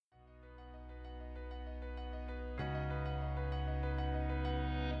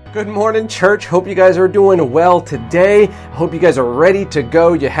Good morning, church. Hope you guys are doing well today. Hope you guys are ready to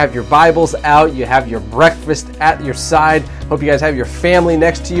go. You have your Bibles out. You have your breakfast at your side. Hope you guys have your family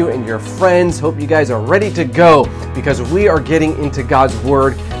next to you and your friends. Hope you guys are ready to go because we are getting into God's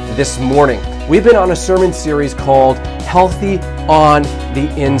Word this morning. We've been on a sermon series called Healthy on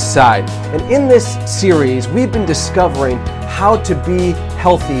the Inside. And in this series, we've been discovering how to be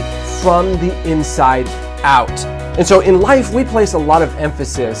healthy from the inside out. And so in life, we place a lot of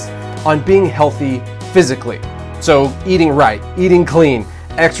emphasis on being healthy physically. So eating right, eating clean,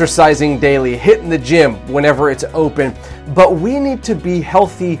 exercising daily, hitting the gym whenever it's open. But we need to be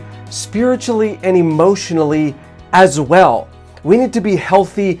healthy spiritually and emotionally as well. We need to be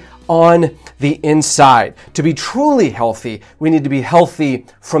healthy on the inside. To be truly healthy, we need to be healthy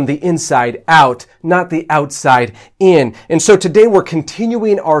from the inside out, not the outside in. And so today we're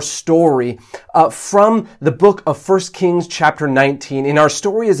continuing our story from the book of 1 Kings chapter 19. And our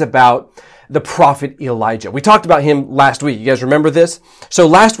story is about the prophet Elijah. We talked about him last week. You guys remember this? So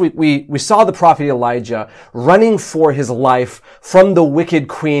last week we saw the prophet Elijah running for his life from the wicked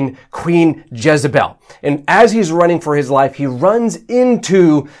Queen Jezebel. And as he's running for his life, he runs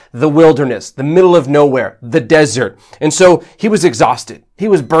into the wilderness, the middle of nowhere, the desert. And so he was exhausted. He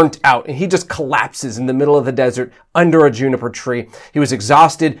was burnt out and he just collapses in the middle of the desert under a juniper tree. He was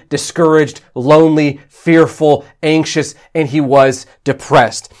exhausted, discouraged, lonely, fearful, anxious, and he was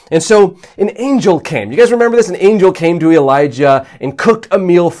depressed. And so an angel came. You guys remember this? An angel came to Elijah and cooked a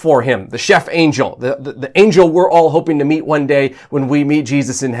meal for him. The chef angel, the angel we're all hoping to meet one day when we meet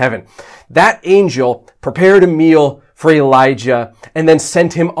Jesus in heaven. That angel prepared a meal for Elijah and then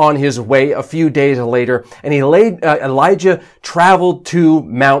sent him on his way a few days later. And Elijah traveled to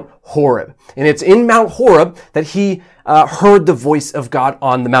Mount Horeb. And it's in Mount Horeb that he heard the voice of God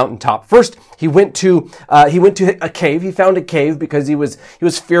on the mountaintop. First, he went to a cave. He found a cave because he was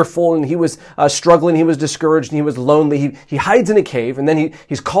fearful and he was struggling. He was discouraged and he was lonely. He hides in a cave and then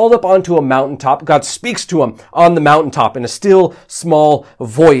he's called up onto a mountaintop. God speaks to him on the mountaintop in a still small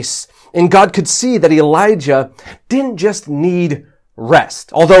voice. And God could see that Elijah didn't just need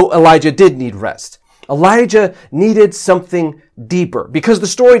rest, although Elijah did need rest. Elijah needed something deeper because the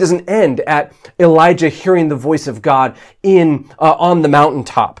story doesn't end at Elijah hearing the voice of God on the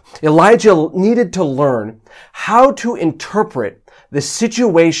mountaintop. Elijah needed to learn how to interpret the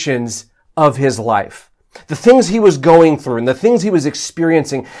situations of his life. The things he was going through and the things he was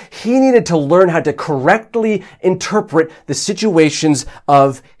experiencing, he needed to learn how to correctly interpret the situations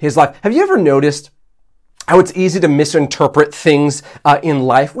of his life. Have you ever noticed how it's easy to misinterpret things in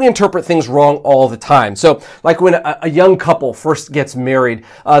life? We interpret things wrong all the time. So like when a young couple first gets married,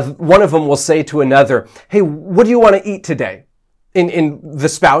 one of them will say to another, "Hey, what do you want to eat today?" In the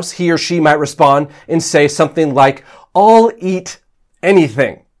spouse, he or she might respond and say something like, "I'll eat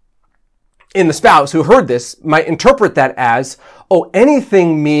anything." And the spouse who heard this might interpret that as, oh,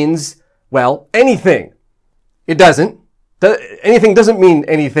 anything means, well, anything. It doesn't. Anything doesn't mean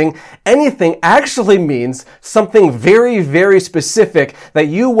anything. Anything actually means something very, very specific that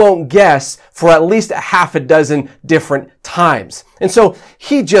you won't guess for at least a half a dozen different times. And so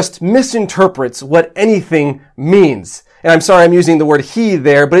he just misinterprets what anything means. And I'm sorry I'm using the word he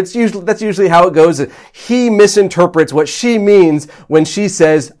there, but that's usually how it goes. He misinterprets what she means when she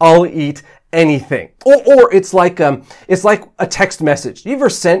says, "I'll eat anything." Or it's like a text message. You ever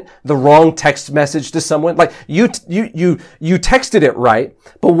sent the wrong text message to someone? Like you texted it right,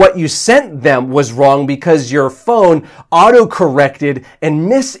 but what you sent them was wrong because your phone auto-corrected and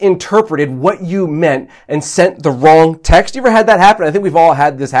misinterpreted what you meant and sent the wrong text. You ever had that happen? I think we've all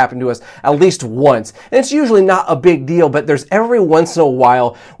had this happen to us at least once. And it's usually not a big deal, but there's every once in a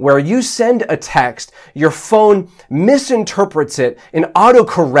while where you send a text, your phone misinterprets it and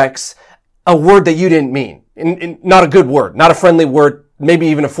auto-corrects a word that you didn't mean. And not a good word, not a friendly word, maybe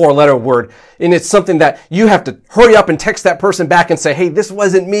even a 4-letter word. And it's something that you have to hurry up and text that person back and say, "Hey, this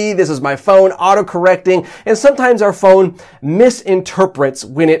wasn't me. This is my phone auto-correcting." And sometimes our phone misinterprets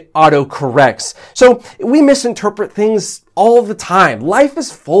when it auto-corrects. So we misinterpret things all the time. Life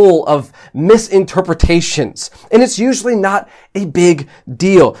is full of misinterpretations, and it's usually not a big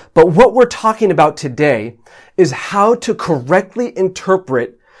deal. But what we're talking about today is how to correctly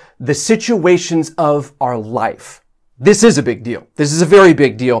interpret the situations of our life. This is a big deal. This is a very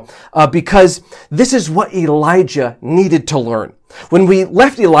big deal because this is what Elijah needed to learn. When we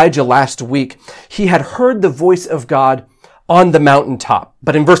left Elijah last week, he had heard the voice of God on the mountaintop.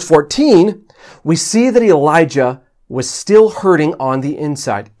 But in verse 14, we see that Elijah was still hurting on the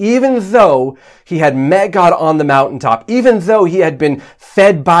inside. Even though he had met God on the mountaintop, even though he had been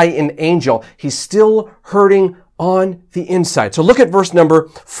fed by an angel, he's still hurting on the inside. So look at verse number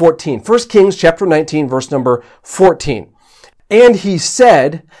 14. 1 Kings chapter 19, verse number 14. And he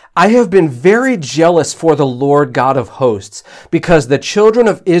said, I have been very jealous for the Lord God of hosts, because the children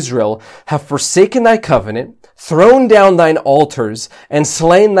of Israel have forsaken thy covenant, thrown down thine altars, and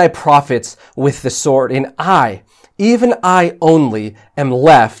slain thy prophets with the sword. And I, even I only, am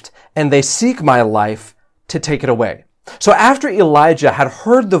left, and they seek my life to take it away. So after Elijah had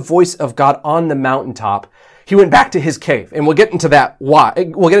heard the voice of God on the mountaintop, he went back to his cave. And we'll get into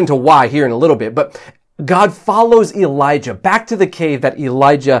why here in a little bit. But God follows Elijah back to the cave that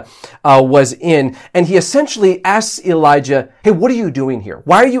Elijah was in, and he essentially asks Elijah, hey, what are you doing here?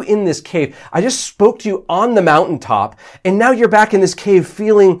 Why are you in this cave? I just spoke to you on the mountaintop, and now you're back in this cave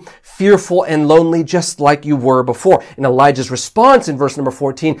feeling fearful and lonely just like you were before. And Elijah's response in verse number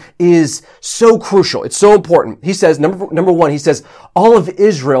 14 is so crucial. It's so important. He says, number one, he says, all of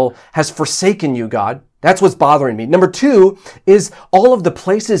Israel has forsaken you, God. That's what's bothering me. Number two is all of the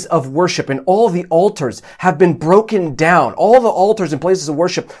places of worship and all the altars have been broken down. All the altars and places of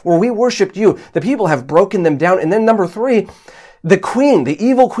worship where we worshiped you, the people have broken them down. And then number three, the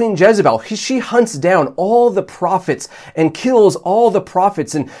evil queen Jezebel, she hunts down all the prophets and kills all the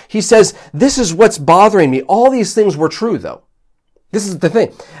prophets. And he says, this is what's bothering me. All these things were true, though. This is the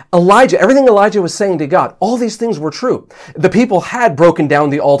thing. Everything Elijah was saying to God, all these things were true. The people had broken down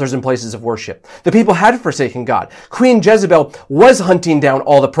the altars and places of worship. The people had forsaken God. Queen Jezebel was hunting down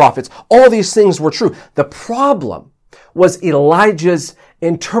all the prophets. All these things were true. The problem was Elijah's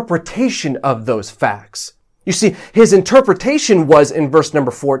interpretation of those facts. You see, his interpretation was in verse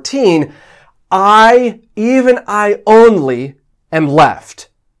number 14, even I only am left.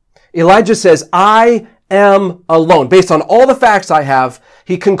 Elijah says, I am alone. Based on all the facts I have,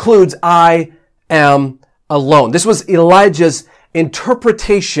 he concludes, I am alone. This was Elijah's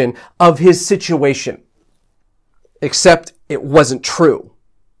interpretation of his situation. Except it wasn't true.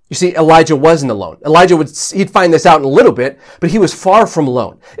 You see, Elijah wasn't alone. He'd find this out in a little bit, but he was far from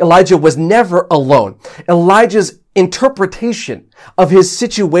alone. Elijah was never alone. Elijah's interpretation of his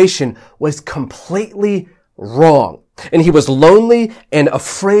situation was completely wrong. And he was lonely and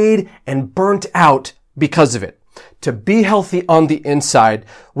afraid and burnt out because of it. To be healthy on the inside,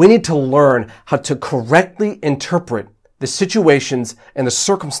 we need to learn how to correctly interpret the situations and the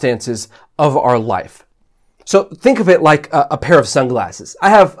circumstances of our life. So think of it like a pair of sunglasses. I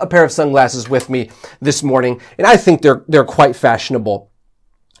have a pair of sunglasses with me this morning, and I think they're quite fashionable.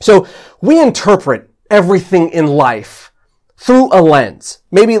 So we interpret everything in life through a lens,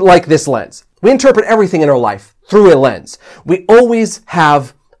 maybe like this lens. We interpret everything in our life through a lens. We always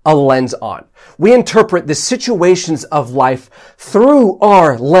have a lens on. We interpret the situations of life through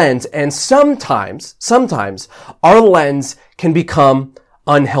our lens, and sometimes our lens can become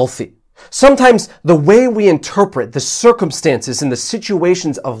unhealthy. Sometimes the way we interpret the circumstances and the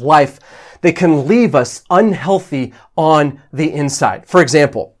situations of life, they can leave us unhealthy on the inside. For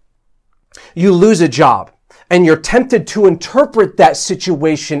example, you lose a job and you're tempted to interpret that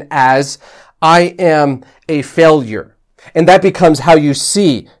situation as, I am a failure. And that becomes how you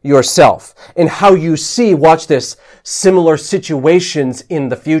see yourself and how you see, watch this, similar situations in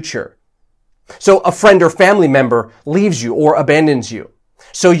the future. So a friend or family member leaves you or abandons you.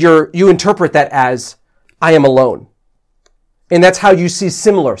 So you interpret that as, I am alone. And that's how you see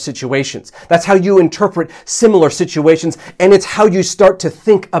similar situations. That's how you interpret similar situations. And it's how you start to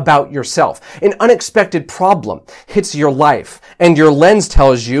think about yourself. An unexpected problem hits your life and your lens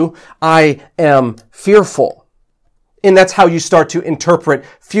tells you, I am fearful. And that's how you start to interpret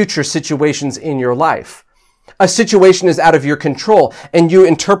future situations in your life. A situation is out of your control and you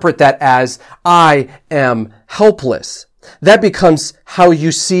interpret that as, I am helpless. That becomes how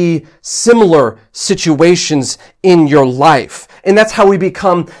you see similar situations in your life. And that's how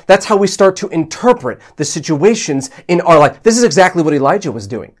we start to interpret the situations in our life. This is exactly what Elijah was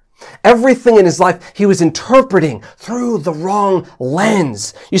doing. Everything in his life, he was interpreting through the wrong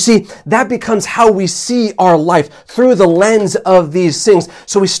lens. You see, that becomes how we see our life, through the lens of these things.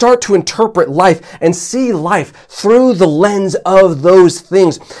 So we start to interpret life and see life through the lens of those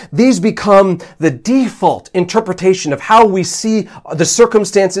things. These become the default interpretation of how we see the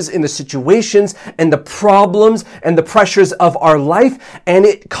circumstances and the situations and the problems and the pressures of our life. And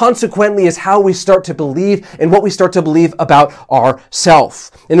it consequently is how we start to believe and what we start to believe about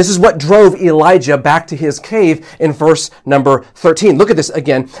ourselves. And this is what drove Elijah back to his cave in verse number 13. Look at this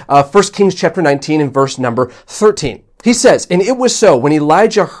again, 1 Kings chapter 19 and verse number 13. He says, and it was so when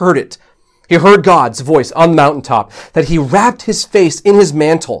Elijah heard it, he heard God's voice on the mountaintop, that he wrapped his face in his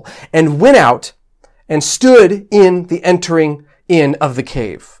mantle and went out and stood in the entering in of the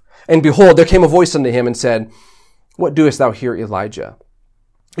cave. And behold, there came a voice unto him and said, what doest thou here, Elijah?"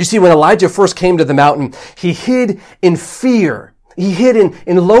 You see, when Elijah first came to the mountain, he hid in fear. He hid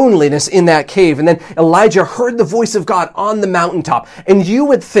in loneliness in that cave. And then Elijah heard the voice of God on the mountaintop. And you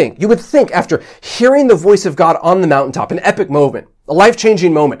would think after hearing the voice of God on the mountaintop, an epic moment, a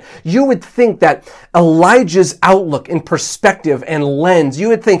life-changing moment, you would think that Elijah's outlook and perspective and lens, you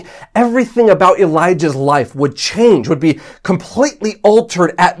would think everything about Elijah's life would change, would be completely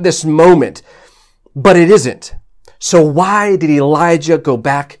altered at this moment. But it isn't. So why did Elijah go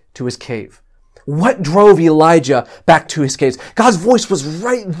back to his cave? What drove Elijah back to his caves? God's voice was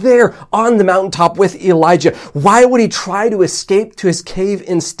right there on the mountaintop with Elijah. Why would he try to escape to his cave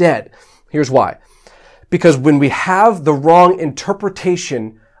instead? Here's why. Because when we have the wrong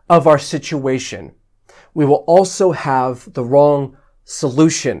interpretation of our situation, we will also have the wrong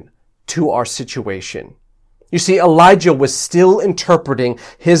solution to our situation. You see, Elijah was still interpreting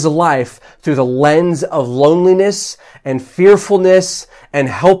his life through the lens of loneliness and fearfulness and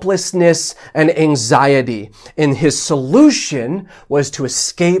helplessness and anxiety. And his solution was to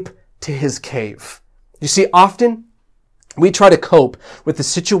escape to his cave. You see, often we try to cope with the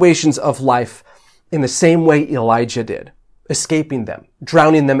situations of life in the same way Elijah did, escaping them,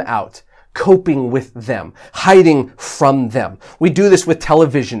 drowning them out, coping with them, hiding from them. We do this with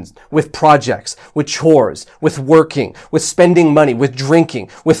televisions, with projects, with chores, with working, with spending money, with drinking,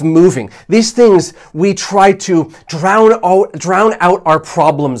 with moving. These things we try to drown out our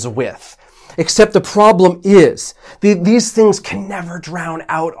problems with. Except the problem is, these things can never drown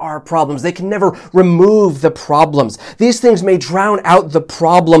out our problems. They can never remove the problems. These things may drown out the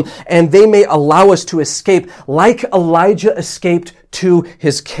problem, and they may allow us to escape like Elijah escaped to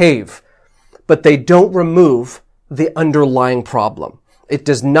his cave. But they don't remove the underlying problem. It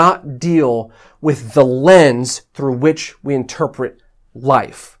does not deal with the lens through which we interpret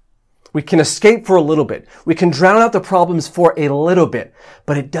life. We can escape for a little bit. We can drown out the problems for a little bit,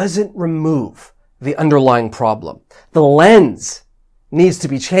 but it doesn't remove the underlying problem. The lens needs to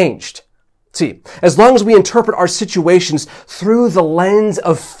be changed. See, as long as we interpret our situations through the lens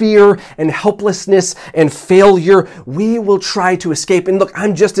of fear and helplessness and failure, we will try to escape. And look,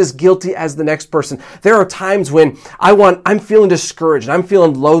 I'm just as guilty as the next person. There are times when I'm feeling discouraged, and I'm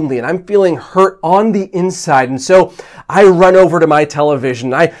feeling lonely, and I'm feeling hurt on the inside. And so I run over to my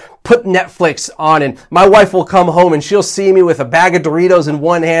television. I put Netflix on, and my wife will come home and she'll see me with a bag of Doritos in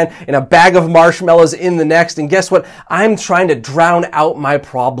one hand and a bag of marshmallows in the next. And guess what? I'm trying to drown out my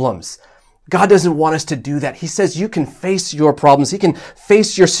problems. God doesn't want us to do that. He says you can face your problems. He can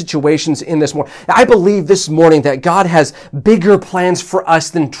face your situations in this morning. I believe this morning that God has bigger plans for us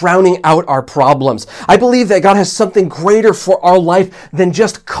than drowning out our problems. I believe that God has something greater for our life than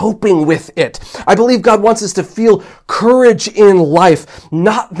just coping with it. I believe God wants us to feel courage in life,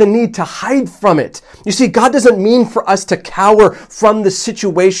 not the need to hide from it. You see, God doesn't mean for us to cower from the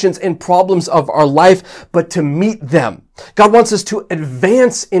situations and problems of our life, but to meet them. God wants us to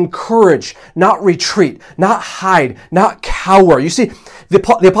advance in courage, not retreat, not hide, not cower. You see,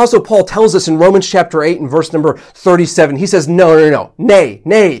 the Apostle Paul tells us in Romans chapter 8 and verse number 37, he says, no,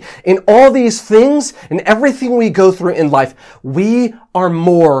 nay. In all these things, in everything we go through in life, we are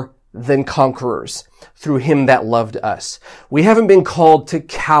more than conquerors through him that loved us. We haven't been called to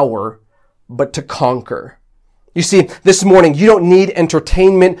cower, but to conquer. You see, this morning, you don't need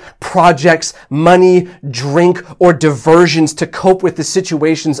entertainment, projects, money, drink, or diversions to cope with the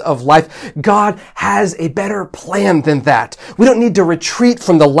situations of life. God has a better plan than that. We don't need to retreat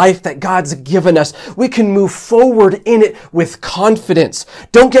from the life that God's given us. We can move forward in it with confidence.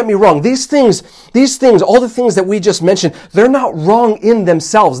 Don't get me wrong. These things, all the things that we just mentioned, they're not wrong in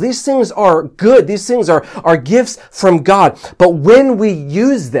themselves. These things are good. These things are gifts from God. But when we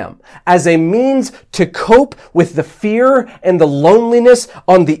use them as a means to cope with the fear and the loneliness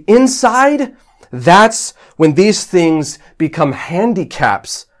on the inside, that's when these things become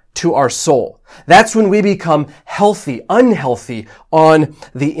handicaps to our soul. That's when we become unhealthy on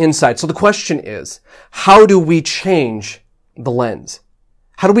the inside. So the question is, how do we change the lens?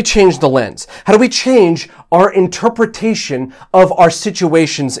 How do we change the lens? How do we change our interpretation of our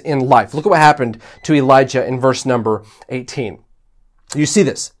situations in life? Look at what happened to Elijah in verse number 18. You see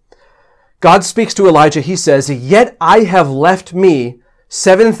this. God speaks to Elijah. He says, "Yet I have left me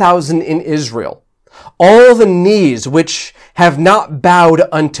 7,000 in Israel, all the knees which have not bowed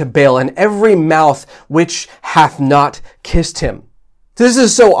unto Baal, and every mouth which hath not kissed him." This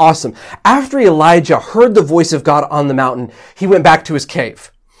is so awesome. After Elijah heard the voice of God on the mountain, he went back to his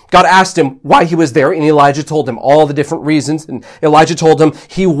cave. God asked him why he was there, and Elijah told him all the different reasons, and Elijah told him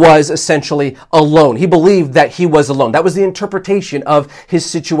he was essentially alone. He believed that he was alone. That was the interpretation of his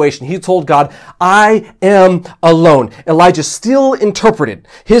situation. He told God, I am alone. Elijah still interpreted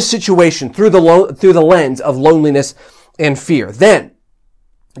his situation through the lens of loneliness and fear. Then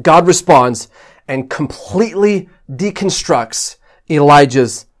God responds and completely deconstructs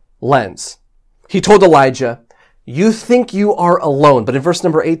Elijah's lens. He told Elijah, you think you are alone. But in verse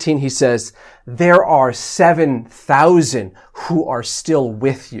number 18, he says, there are 7,000 who are still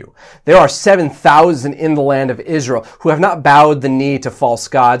with you. There are 7,000 in the land of Israel who have not bowed the knee to false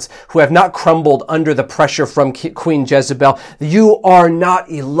gods, who have not crumbled under the pressure from Queen Jezebel. You are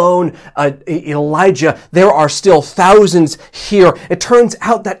not alone, Elijah. There are still thousands here. It turns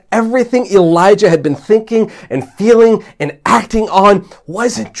out that everything Elijah had been thinking and feeling and acting on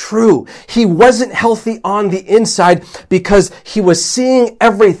wasn't true. He wasn't healthy on the inside because he was seeing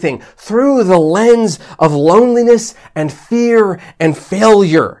everything through the lens of loneliness and fear and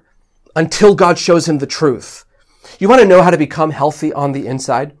failure until God shows him the truth. You want to know how to become healthy on the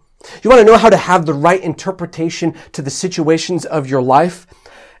inside? You want to know how to have the right interpretation to the situations of your life?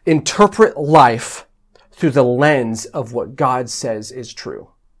 Interpret life through the lens of what God says is true.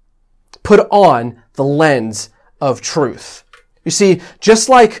 Put on the lens of truth. You see, just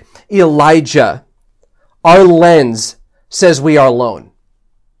like Elijah, our lens says we are alone.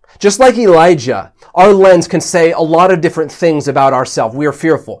 Just like Elijah, our lens can say a lot of different things about ourselves. We are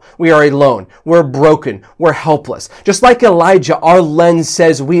fearful. We are alone. We're broken. We're helpless. Just like Elijah, our lens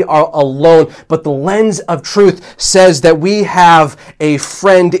says we are alone, but the lens of truth says that we have a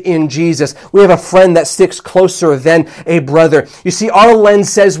friend in Jesus. We have a friend that sticks closer than a brother. You see, our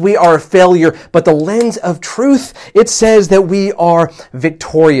lens says we are a failure, but the lens of truth, it says that we are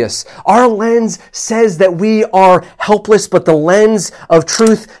victorious. Our lens says that we are helpless, but the lens of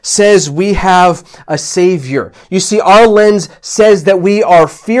truth says we have a Savior. You see, our lens says that we are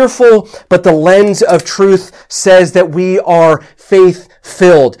fearful, but the lens of truth says that we are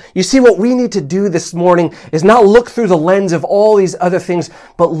faith-filled. You see, what we need to do this morning is not look through the lens of all these other things,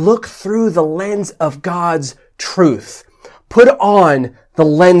 but look through the lens of God's truth. Put on the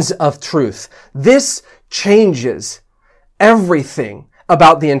lens of truth. This changes everything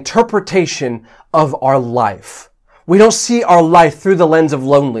about the interpretation of our life. We don't see our life through the lens of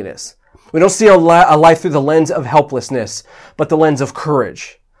loneliness. We don't see our life through the lens of helplessness, but the lens of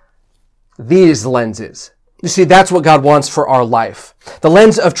courage. These lenses. You see, that's what God wants for our life. The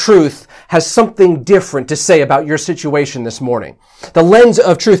lens of truth has something different to say about your situation this morning. The lens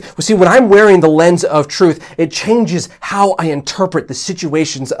of truth. Well, see, when I'm wearing the lens of truth, it changes how I interpret the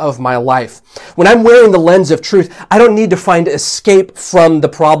situations of my life. When I'm wearing the lens of truth, I don't need to find escape from the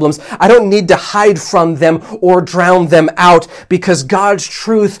problems. I don't need to hide from them or drown them out, because God's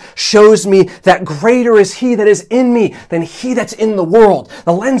truth shows me that greater is He that is in me than he that's in the world.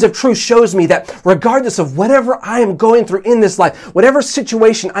 The lens of truth shows me that regardless of whatever I am going through in this life, whatever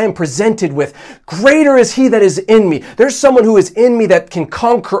situation I am presented with, greater is He that is in me. There's someone who is in me that can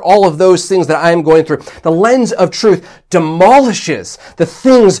conquer all of those things that I am going through. The lens of truth demolishes the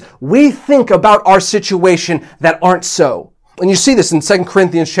things we think about our situation that aren't so. And you see this in 2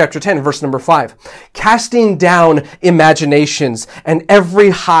 Corinthians chapter 10, verse number 5. Casting down imaginations and every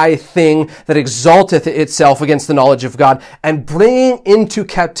high thing that exalteth itself against the knowledge of God, and bringing into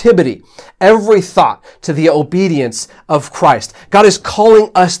captivity every thought to the obedience of Christ. God is calling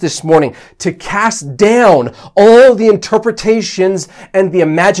us this morning to cast down all the interpretations and the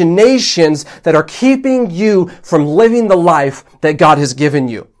imaginations that are keeping you from living the life that God has given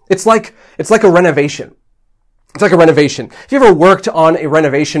you. It's like a renovation. It's like a renovation. Have you ever worked on a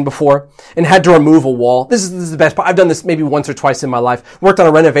renovation before and had to remove a wall? This is the best part. I've done this maybe once or twice in my life. Worked on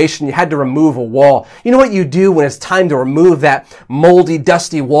a renovation, you had to remove a wall. You know what you do when it's time to remove that moldy,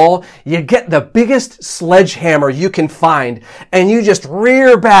 dusty wall? You get the biggest sledgehammer you can find, and you just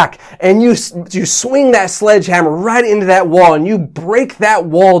rear back, and you swing that sledgehammer right into that wall, and you break that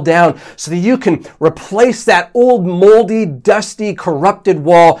wall down so that you can replace that old, moldy, dusty, corrupted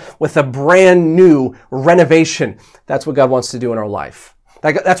wall with a brand new renovation. That's what God wants to do in our life.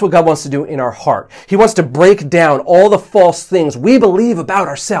 That's what God wants to do in our heart. He wants to break down all the false things we believe about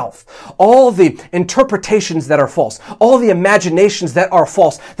ourselves, all the interpretations that are false, all the imaginations that are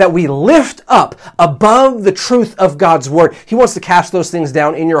false, that we lift up above the truth of God's word. He wants to cast those things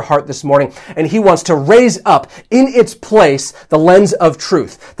down in your heart this morning, and He wants to raise up in its place the lens of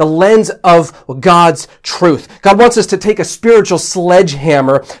truth, the lens of God's truth. God wants us to take a spiritual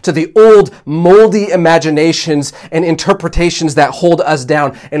sledgehammer to the old moldy imaginations and interpretations that hold us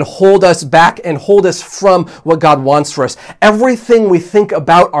down and hold us back and hold us from what God wants for us. Everything we think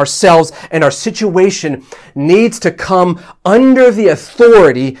about ourselves and our situation needs to come under the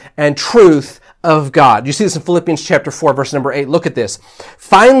authority and truth of God. You see this in Philippians chapter 4, verse number 8. Look at this.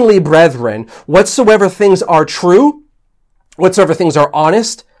 Finally, brethren, whatsoever things are true, whatsoever things are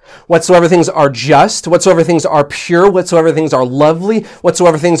honest, whatsoever things are just, whatsoever things are pure, whatsoever things are lovely,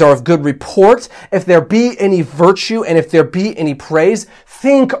 whatsoever things are of good report, if there be any virtue and if there be any praise,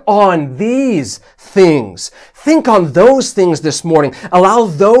 think on these things. Think on those things this morning. Allow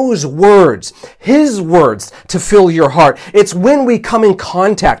those words, His words, to fill your heart. It's when we come in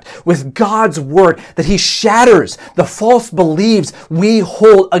contact with God's word that He shatters the false beliefs we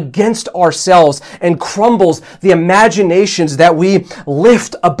hold against ourselves and crumbles the imaginations that we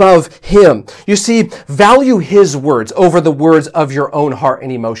lift above Him. You see, value His words over the words of your own heart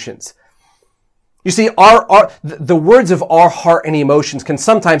and emotions. You see, the words of our heart and emotions can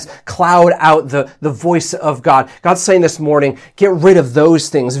sometimes cloud out the voice of God. God's saying this morning, get rid of those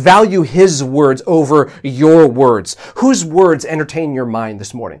things. Value His words over your words. Whose words entertain your mind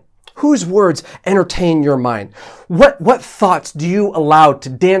this morning? Whose words entertain your mind? What thoughts do you allow to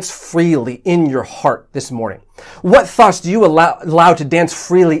dance freely in your heart this morning? What thoughts do you allow to dance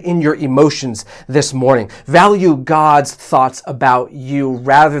freely in your emotions this morning? Value God's thoughts about you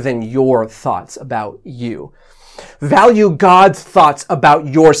rather than your thoughts about you. Value God's thoughts about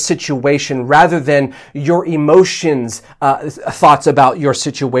your situation rather than your emotions' thoughts about your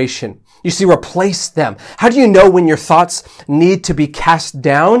situation. You see, replace them. How do you know when your thoughts need to be cast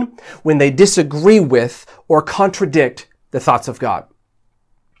down? When they disagree with or contradict the thoughts of God.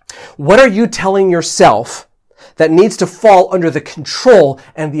 What are you telling yourself that needs to fall under the control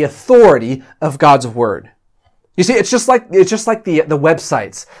and the authority of God's word? You see, it's just like the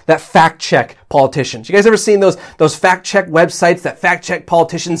websites that fact check politicians. You guys ever seen those fact check websites that fact check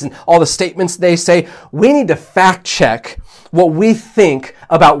politicians and all the statements they say? We need to fact check what we think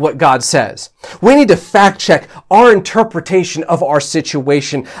about what God says. We need to fact check our interpretation of our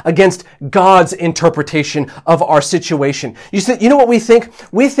situation against God's interpretation of our situation. You know what we think?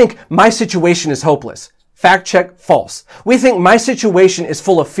 We think my situation is hopeless. Fact check, false. We think my situation is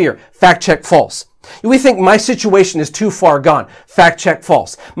full of fear. Fact check, false. We think my situation is too far gone. Fact check,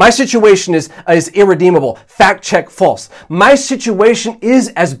 false. My situation is irredeemable. Fact check, false. My situation is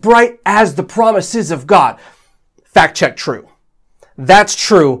as bright as the promises of God. Fact check, true. That's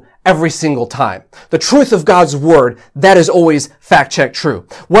true every single time. The truth of God's word, that is always fact check true.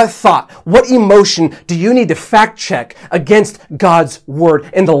 What thought, what emotion do you need to fact check against God's word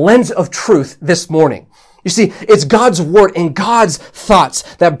in the lens of truth this morning? You see, it's God's word and God's thoughts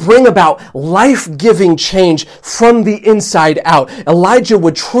that bring about life-giving change from the inside out. Elijah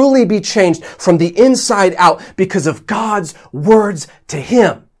would truly be changed from the inside out because of God's words to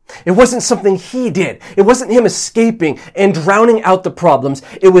him. It wasn't something he did. It wasn't him escaping and drowning out the problems.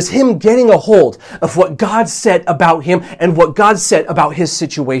 It was him getting a hold of what God said about him and what God said about his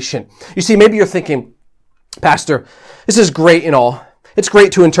situation. You see, maybe you're thinking, Pastor, this is great and all. It's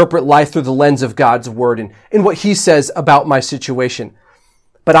great to interpret life through the lens of God's word and what he says about my situation.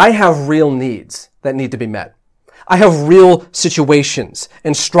 But I have real needs that need to be met. I have real situations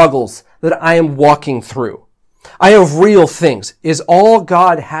and struggles that I am walking through. I have real things. Is all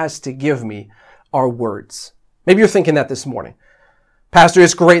God has to give me are words? Maybe you're thinking that this morning. Pastor,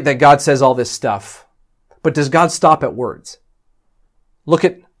 it's great that God says all this stuff, but does God stop at words? Look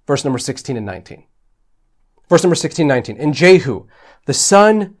at verse number 16 and 19. Verse number 16 and 19. And Jehu, the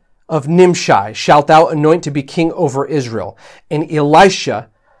son of Nimshi, shalt thou anoint to be king over Israel. And Elisha,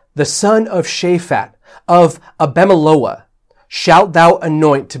 the son of Shaphat, of Abimelech, shalt thou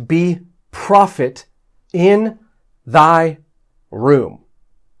anoint to be prophet in thy room.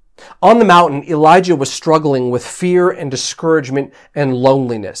 On the mountain, Elijah was struggling with fear and discouragement and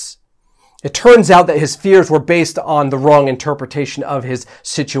loneliness. It turns out that his fears were based on the wrong interpretation of his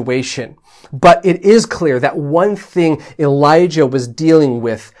situation. But it is clear that one thing Elijah was dealing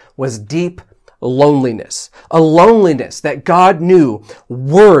with was deep loneliness. A loneliness that God knew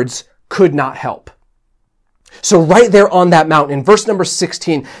words could not help. So right there on that mountain, in verse number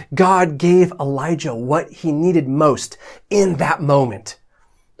 16, God gave Elijah what he needed most in that moment,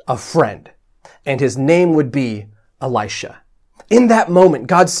 a friend. And his name would be Elisha. In that moment,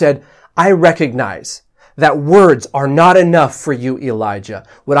 God said, I recognize that words are not enough for you, Elijah.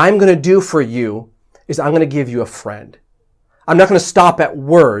 What I'm going to do for you is I'm going to give you a friend. I'm not going to stop at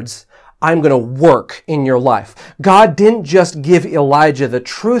words. I'm going to work in your life. God didn't just give Elijah the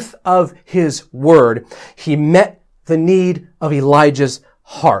truth of his word. He met the need of Elijah's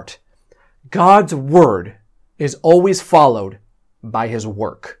heart. God's word is always followed by his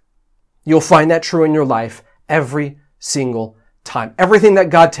work. You'll find that true in your life every single time. Everything that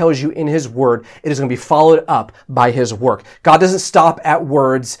God tells you in his word, it is going to be followed up by his work. God doesn't stop at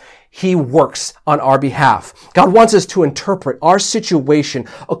words. He works on our behalf. God wants us to interpret our situation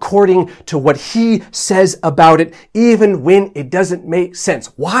according to what he says about it, even when it doesn't make sense.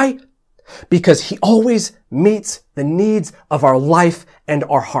 Why? Because he always meets the needs of our life and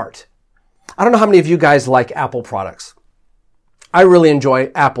our heart. I don't know how many of you guys like Apple products. I really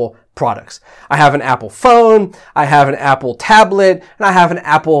enjoy Apple products. I have an Apple phone, I have an Apple tablet, and I have an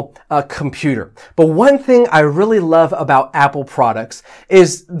Apple computer. But one thing I really love about Apple products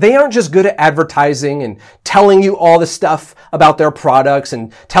is they aren't just good at advertising and telling you all the stuff about their products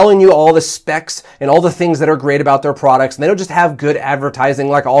and telling you all the specs and all the things that are great about their products. And they don't just have good advertising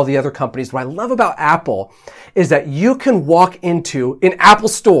like all the other companies. What I love about Apple is that you can walk into an Apple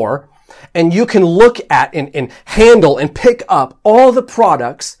store and you can look at and handle and pick up all the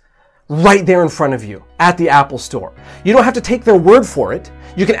products right there in front of you at the Apple store. You don't have to take their word for it.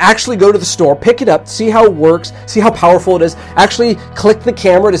 You can actually go to the store, pick it up, see how it works, see how powerful it is, actually click the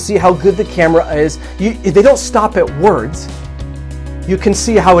camera to see how good the camera is. They don't stop at words. You can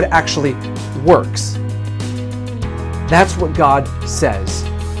see how it actually works. That's what God says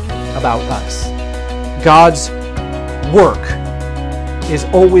about us. God's work is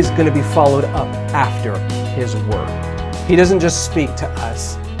always going to be followed up after his word. He doesn't just speak to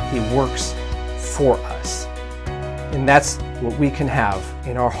us. He works for us. And that's what we can have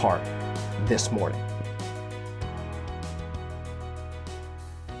in our heart this morning.